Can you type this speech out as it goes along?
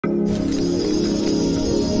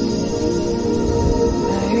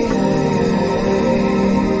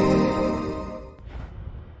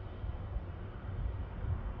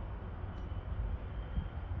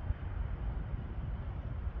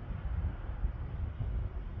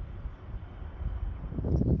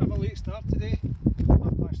late start today,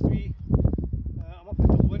 3:30. I'm up at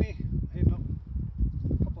Dalwhinnie, heading up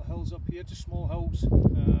a couple of hills up here, just small hills, up at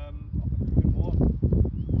Cruben Beag.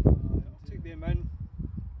 I'll take them in,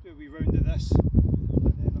 do a wee round of this,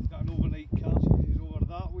 and then I've got an overnight car is over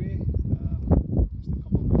that way, just a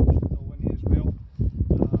couple of miles from Dalwhinnie as well.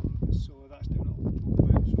 So that's down at Loch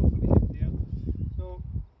Caoldair, so I'm going to head there. So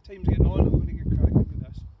time's getting on, I'm going to get cracking with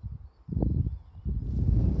this.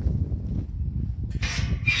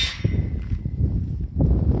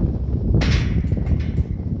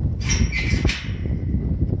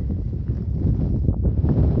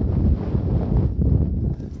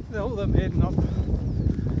 The hill that I'm heading up,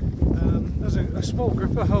 there's a small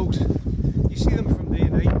group of hills. You see them from day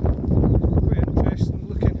and night, quite interesting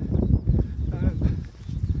looking.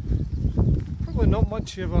 Probably not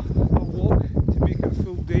much of a walk to make it a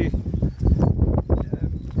full day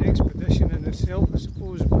expedition in itself, I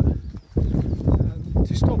suppose, but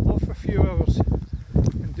to stop off for a few hours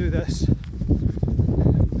and do this, it's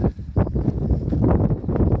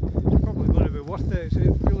probably going to be worth it. It's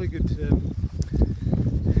a really good views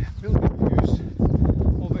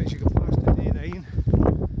of it as you go past the D9,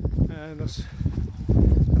 and there's, I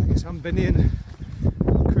think it's Binnean and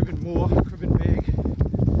Cruben Beag.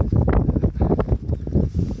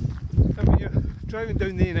 And when you're driving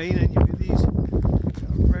down the A9 and you've got these sort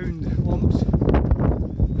of round lumps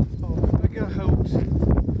of bigger hills,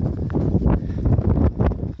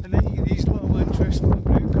 and then you get these little interesting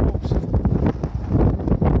little outcrops,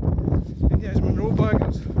 and yet as Monroe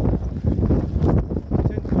baggers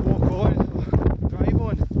tend to walk on or drive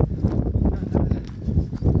on,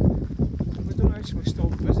 and we don't actually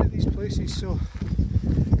stop and visit these places, so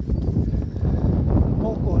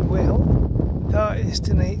all going well. That is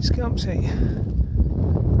tonight's campsite,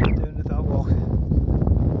 down at that walk.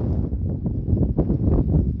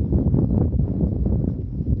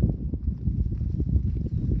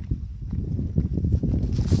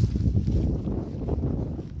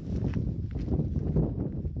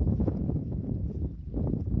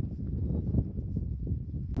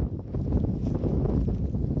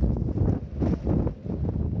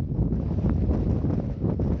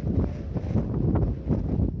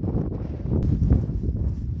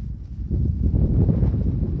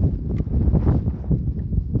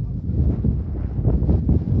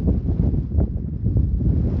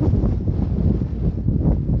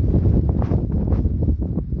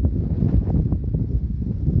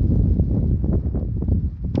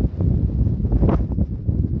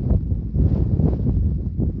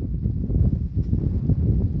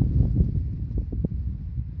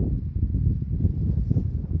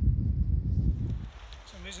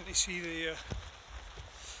 To see the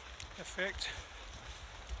effect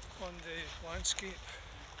on the landscape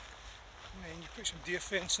when you put some deer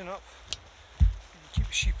fencing up and you keep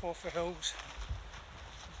the sheep off the hills,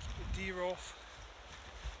 you keep the deer off,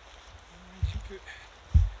 and you can put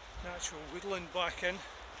natural woodland back in,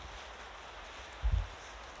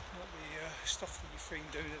 not the stuff that you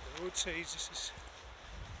find down at the roadsides. This is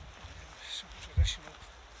some traditional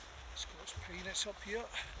Scots pine that's up here.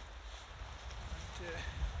 And,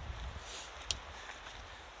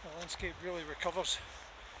 the landscape really recovers.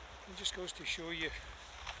 It just goes to show you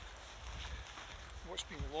what's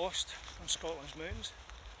been lost on Scotland's mountains.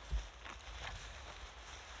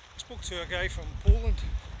 I spoke to a guy from Poland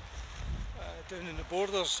down in the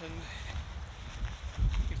borders, and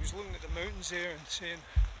he was looking at the mountains there and saying,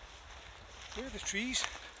 where are the trees?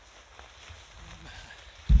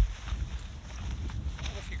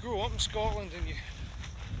 Well, if you grow up in Scotland and you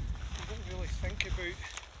don't really think about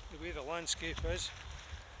the way the landscape is,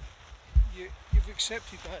 you've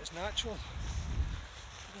accepted that as natural,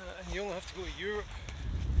 and you only have to go to Europe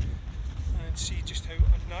and see just how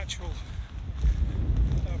unnatural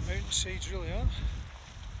our mountainsides really are.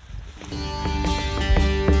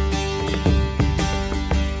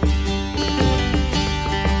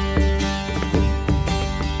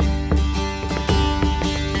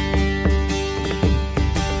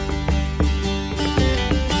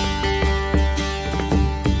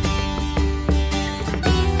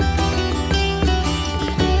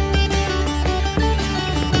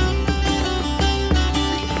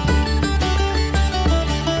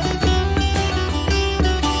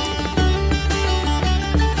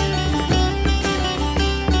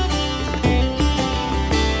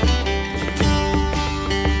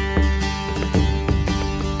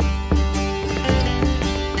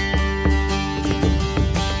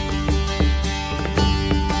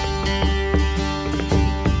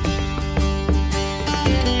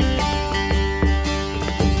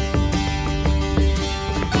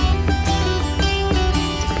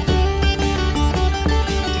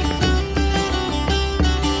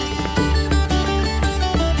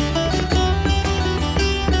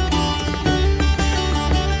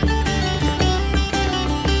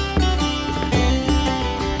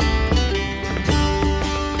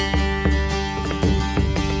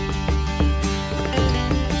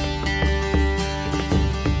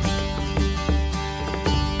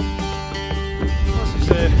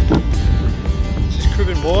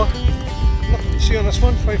 see on this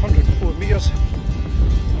one, 504 metres.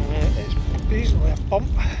 It's basically a bump.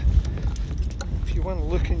 If you weren't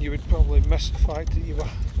looking, you would probably miss the fact that you were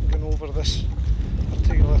going over this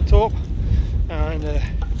particular top. And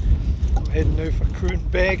I'm heading now for Cruben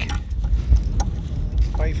Beag,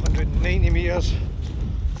 590 metres.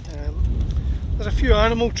 There's a few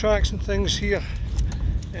animal tracks and things here,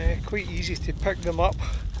 quite easy to pick them up,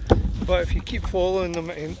 but if you keep following them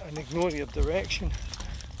and ignore your direction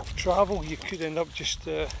of travel, you could end up just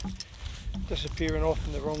disappearing off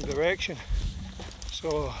in the wrong direction.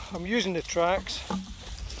 So I'm using the tracks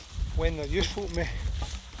when they're useful to me.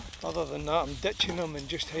 Other than that, I'm ditching them and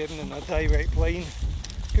just heading in a direct line.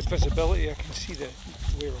 Good visibility, I can see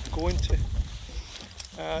where I'm going to.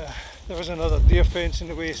 There is another deer fence in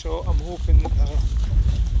the way, so I'm hoping that there's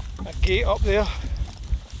a gate up there, or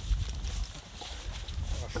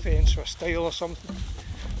a fence or a stile or something.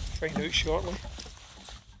 Find out shortly.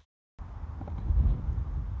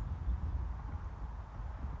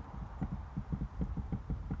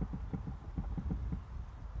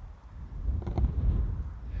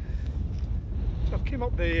 So I've came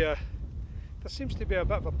up there seems to be a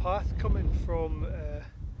bit of a path coming from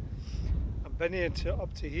Binnean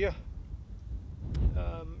up to here.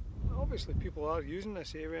 Obviously people are using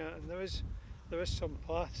this area, and there is some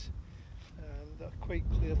paths that are quite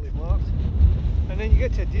clearly marked. And then you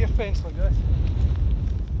get to a deer fence like this,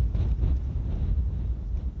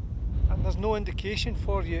 and there's no indication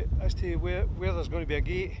for you as to where there's going to be a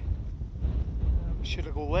gate. Should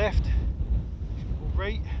I go left? Should I go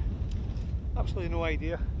right? Absolutely no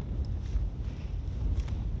idea.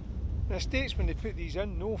 The estates, when they put these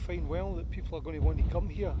in, know fine well that people are going to want to come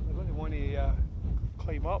here. They're going to want to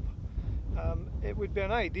climb up. It would be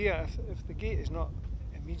an idea if the gate is not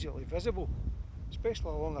immediately visible, especially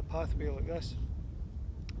along a pathway like this,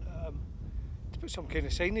 to put some kind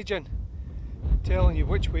of signage in telling you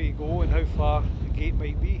which way to go and how far the gate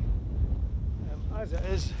might be. As it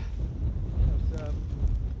is, the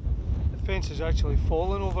fence is actually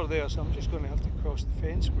fallen over there, so I'm just going to have to cross the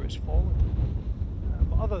fence where it's fallen.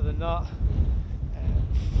 But other than that,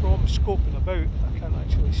 from scoping about, I can't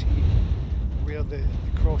actually see where the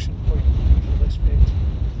crossing point will be for this fence.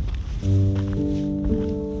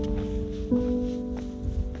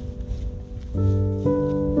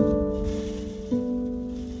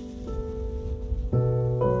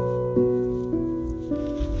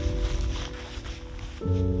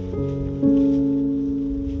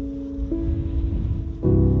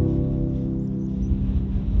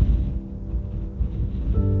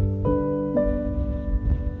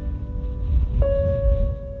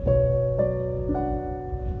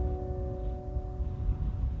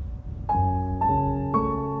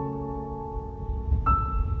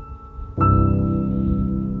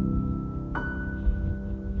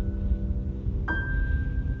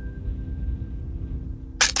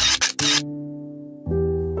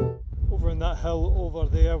 That hill over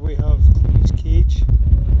there we have Clee's Cage,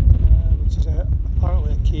 which is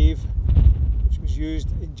apparently a cave which was used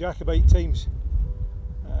in Jacobite times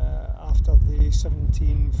after the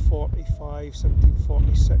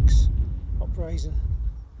 1745-1746 uprising.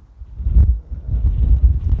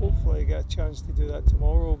 Hopefully I get a chance to do that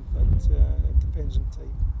tomorrow, but it depends on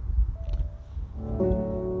time.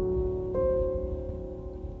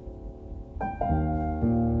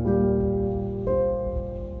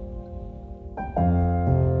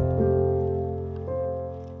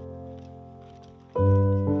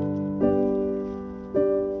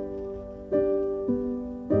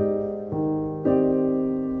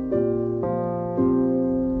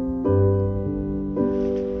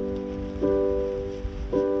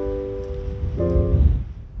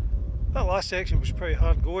 Last section was pretty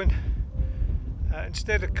hard going.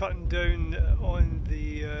 Instead of cutting down on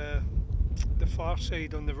the far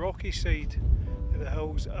side, on the rocky side of the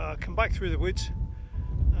hills, I come back through the woods,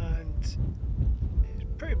 and it's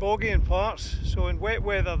pretty boggy in parts, so in wet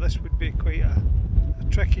weather this would be quite a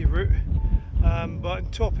tricky route. But on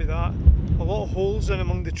top of that, a lot of holes in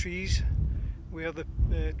among the trees where the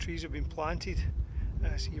trees have been planted,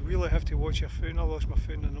 so you really have to watch your foot, and I lost my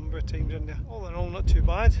foot a number of times in there. All in all, not too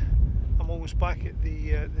bad. I'm almost back at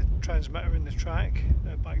the transmitter in the track,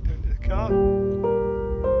 back down to the car.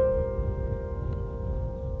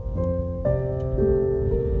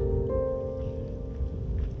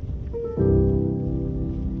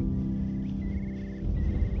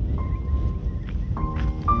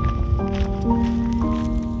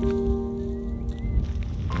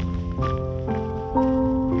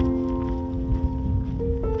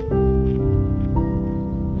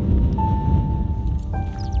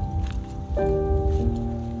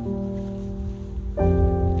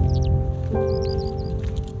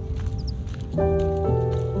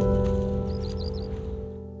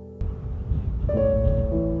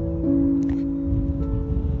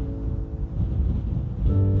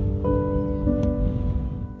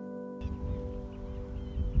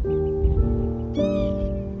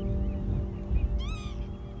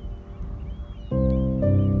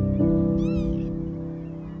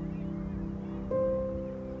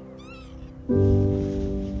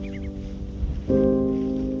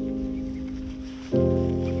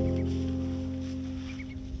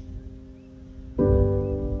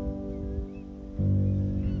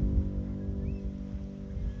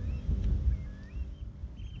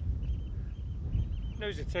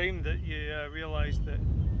 now's the time that you realise that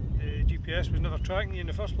the GPS was never tracking you in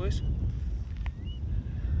the first place,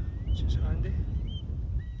 which is handy.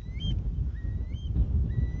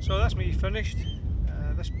 So that's me finished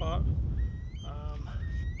this part. I'm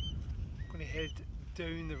going to head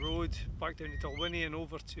down the road back down to Dalwhinnie and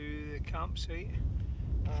over to the campsite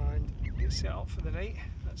and get set up for the night.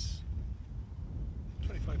 That's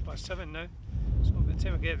 7:25 now, so by the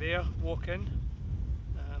time I get there, walk in.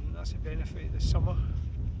 That's the benefit of the summer,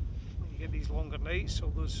 when you get these longer nights.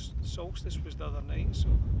 So those solstice was the other night. So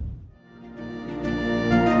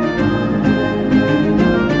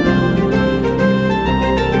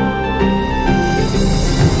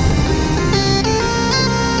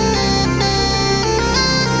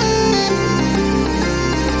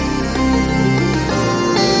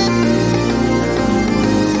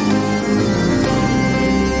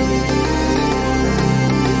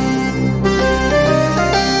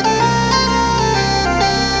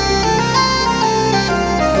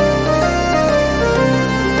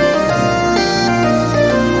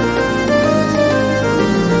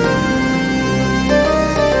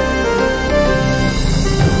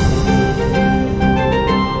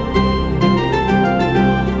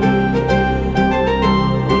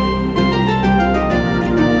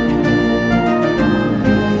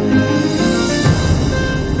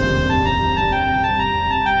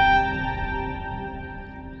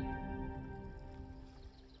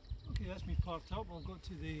that's me parked up. I've got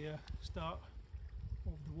to the start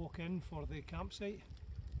of the walk-in for the campsite.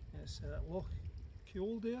 It's Loch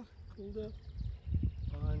Caoldair,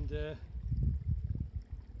 and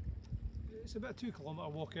it's about a 2 kilometre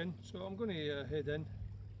walk-in, so I'm going to head in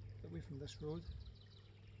away from this road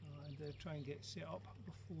and try and get set up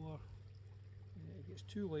before it gets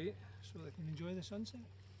too late so that I can enjoy the sunset.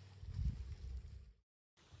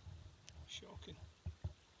 Shocking.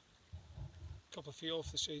 A couple of feet off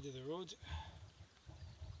the side of the road,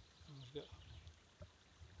 and we've got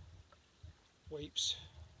wipes.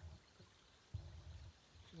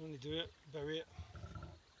 If you want to do it, bury it.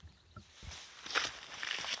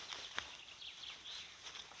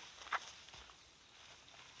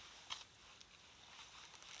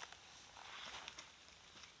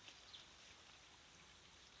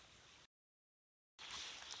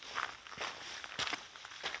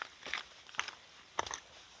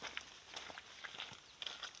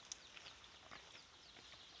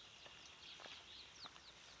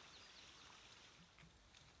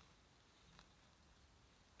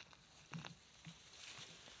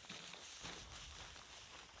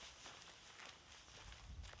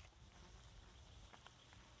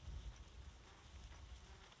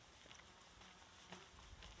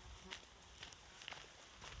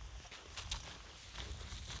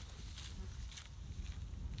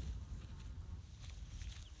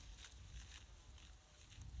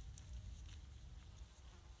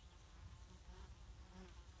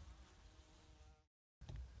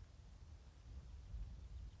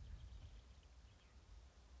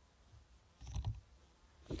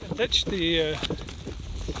 I ditched the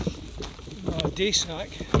day sack,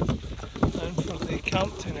 and for the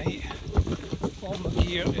camp tonight all my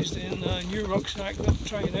gear is in a new rucksack that I'm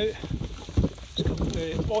trying out. It's called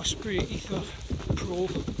the Osprey Aether Pro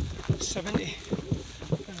 70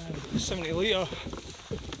 litre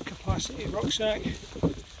capacity rucksack.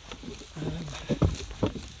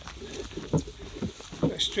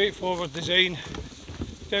 Got a straightforward design,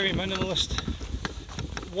 very minimalist,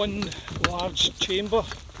 one large chamber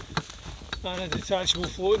and a detachable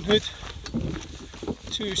floating hood,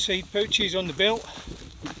 2 side pouches on the belt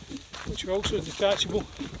which are also detachable.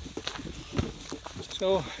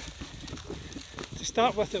 So to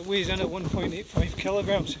start with, it weighs in at 1.85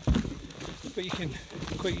 kilograms, but you can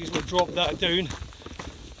quite easily drop that down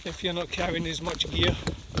if you're not carrying as much gear.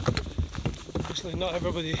 Obviously not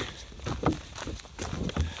everybody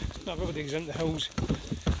is in the hills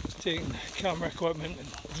taking camera equipment and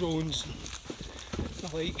drones and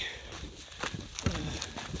the like.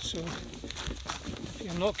 So if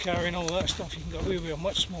you're not carrying all that stuff, you can get away with a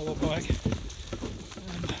much smaller bag.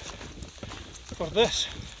 For this,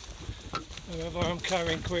 however, I'm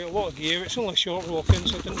carrying quite a lot of gear. It's only a short walk-in,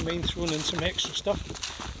 so I didn't mind throwing in some extra stuff.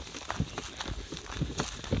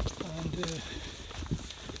 And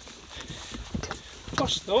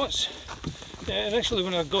first thoughts, initially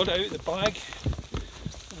when I got it out of the bag,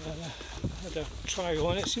 I had a try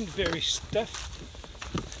on, it seemed very stiff.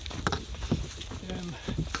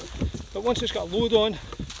 But once it's got a load on,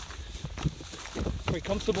 quite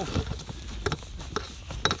comfortable.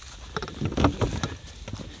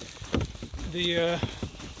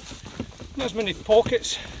 Not as many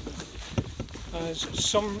pockets as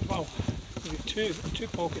some, well, basically two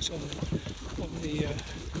pockets on the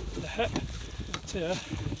hip. But yeah,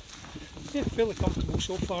 fairly comfortable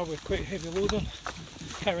so far with quite a heavy load on,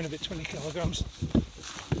 carrying about 20 kilograms.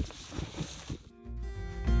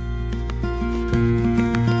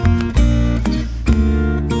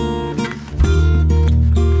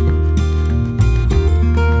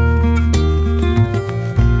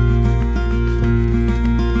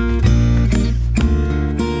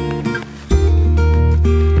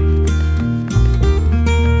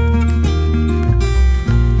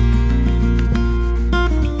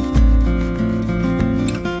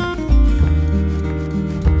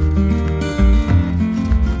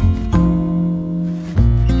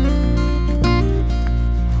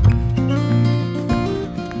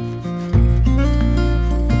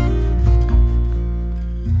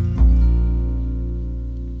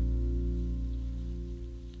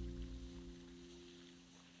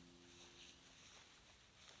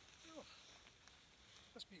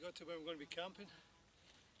 Must be good to where I'm going to be camping.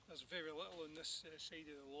 There's very little on this side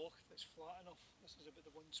of the loch that's flat enough. This is about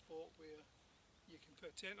the one spot where you can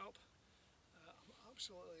put a tent up. I'm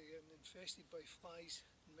absolutely infested by flies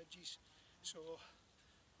and midges, so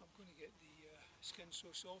I'm going to get the skin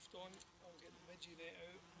so soft on. I'll get the midgie net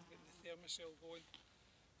out, I'm getting the thermocell going.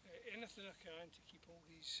 Anything I can to keep all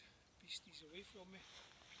these beasties away from me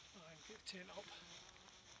and get the tent up.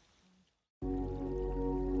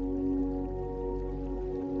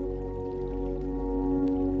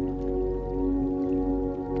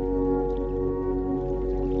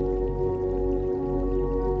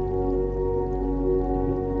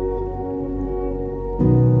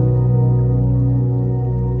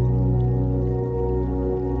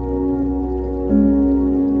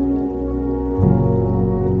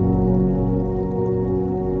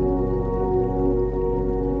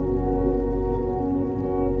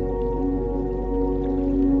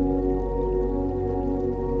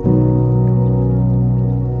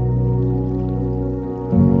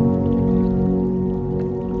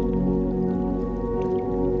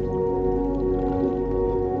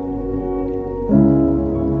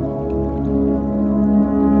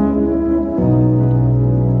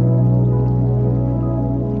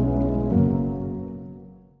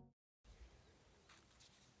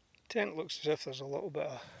 Tent looks as if there's a little bit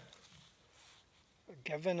of a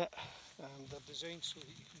give in it, and they're designed so that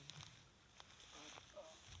you can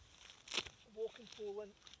add a walking pole in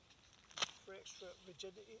for extra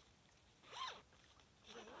rigidity.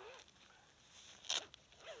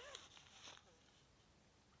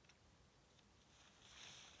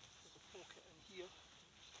 There's a pocket in here.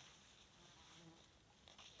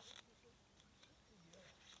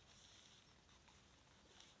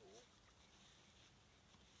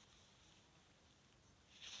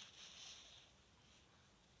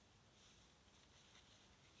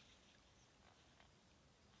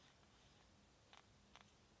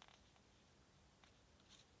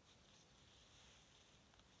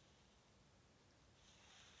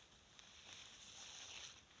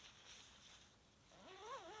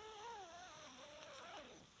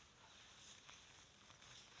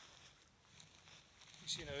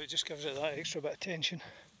 You know, it just gives it that extra bit of tension,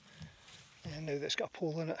 and now that it's got a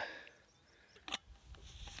pole in it.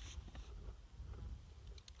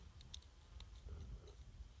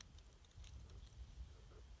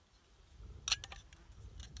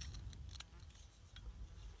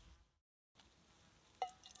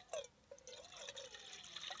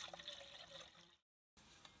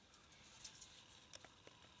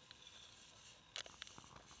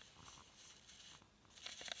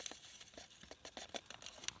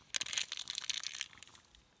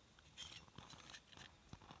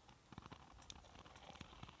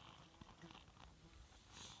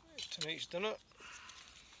 Tonight's dinner: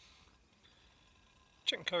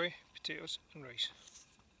 chicken curry, potatoes and rice.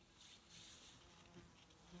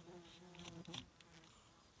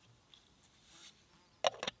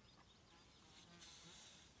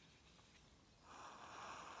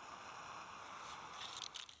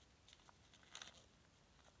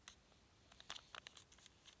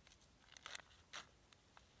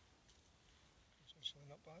 It's actually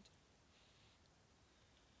not bad.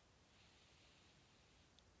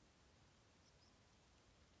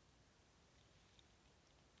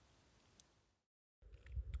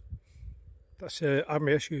 That's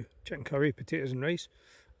Army issue chicken curry, potatoes and rice,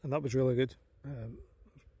 and that was really good.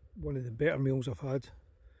 One of the better meals I've had.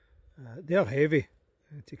 They are heavy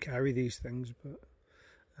to carry these things, but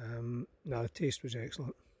no, the taste was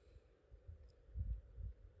excellent.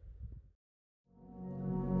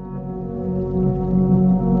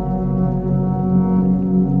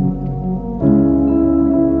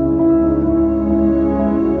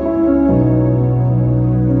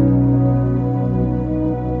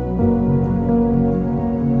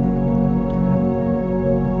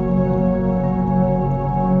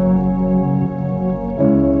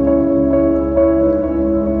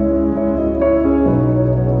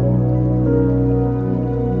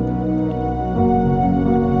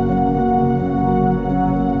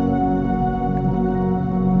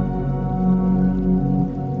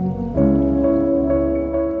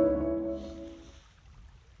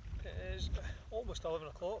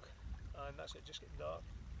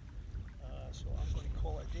 So I'm going to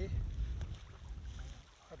call it a day.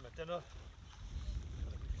 Had my dinner,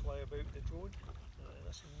 had a good fly about the drone.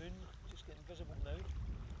 That's the moon just getting visible now,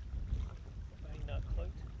 behind that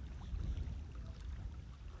cloud.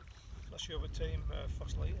 Not sure what time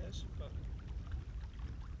first light is, but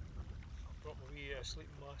I brought my wee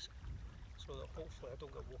sleeping mask so that hopefully I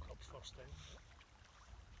don't get woke up first thing.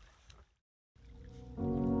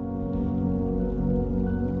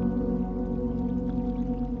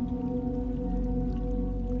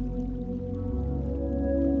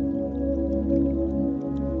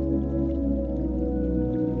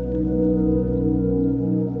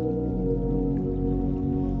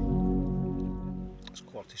 It's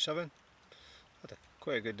 7:15. Had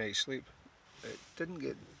quite a good night's sleep. It didn't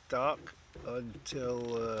get dark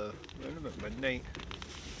until around about midnight,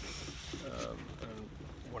 and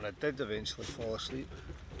when I did eventually fall asleep,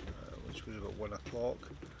 which was about 1 o'clock,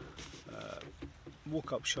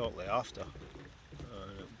 woke up shortly after.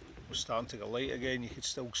 It was starting to get light again. You could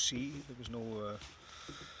still see. There was no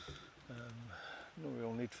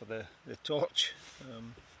real need for the torch.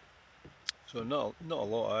 So not a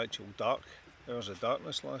lot of actual dark hours of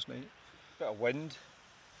darkness last night. Bit of wind,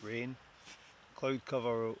 rain, cloud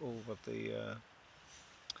cover over the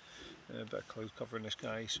bit of cloud cover in the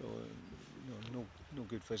sky, so no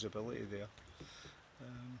good visibility there.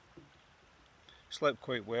 Slept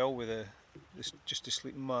quite well with just a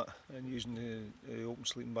sleeping mat and using the open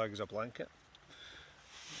sleeping bag as a blanket.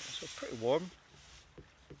 So pretty warm.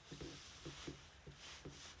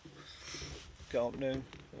 Get up now,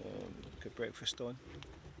 get breakfast on,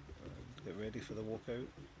 get ready for the walk out.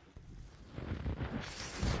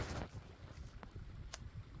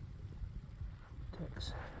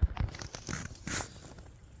 Ticks.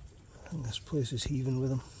 And this place is heaving with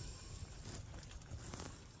them.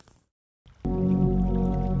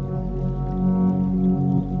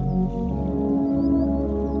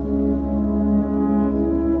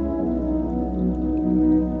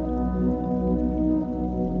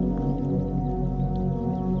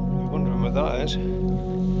 You're wondering what that is?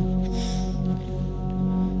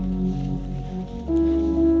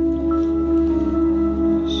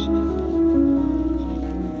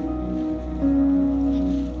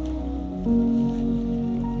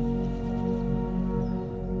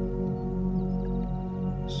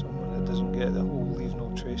 The whole leave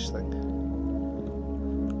no trace thing.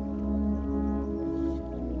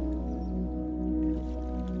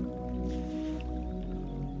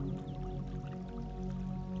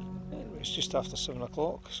 Anyway, it's just after 7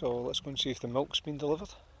 o'clock, so let's go and see if the milk's been delivered.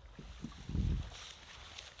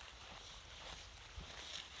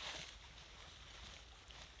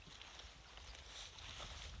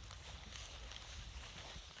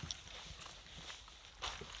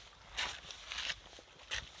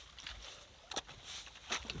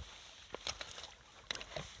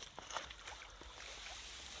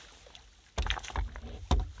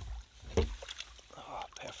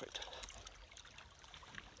 Perfect.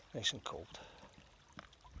 Nice and cold.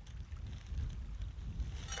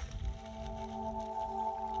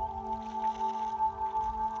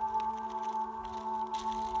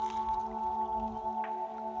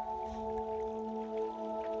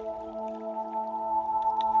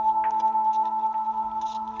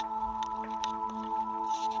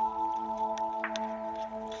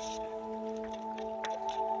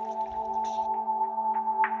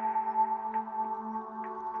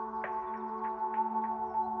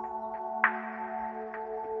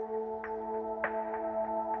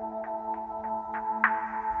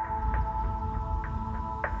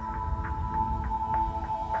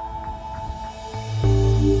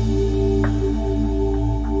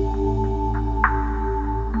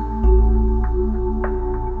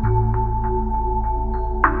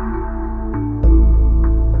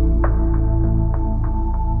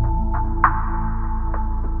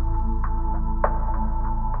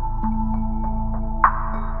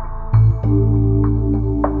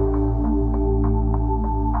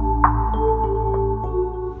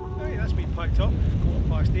 Up,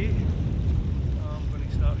 8:15. I'm going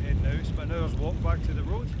to start heading out. It's about an hour's walk back to the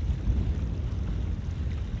road.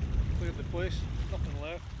 Cleared the place, nothing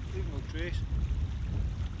left, leaving no trace.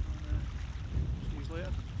 See you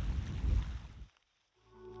later.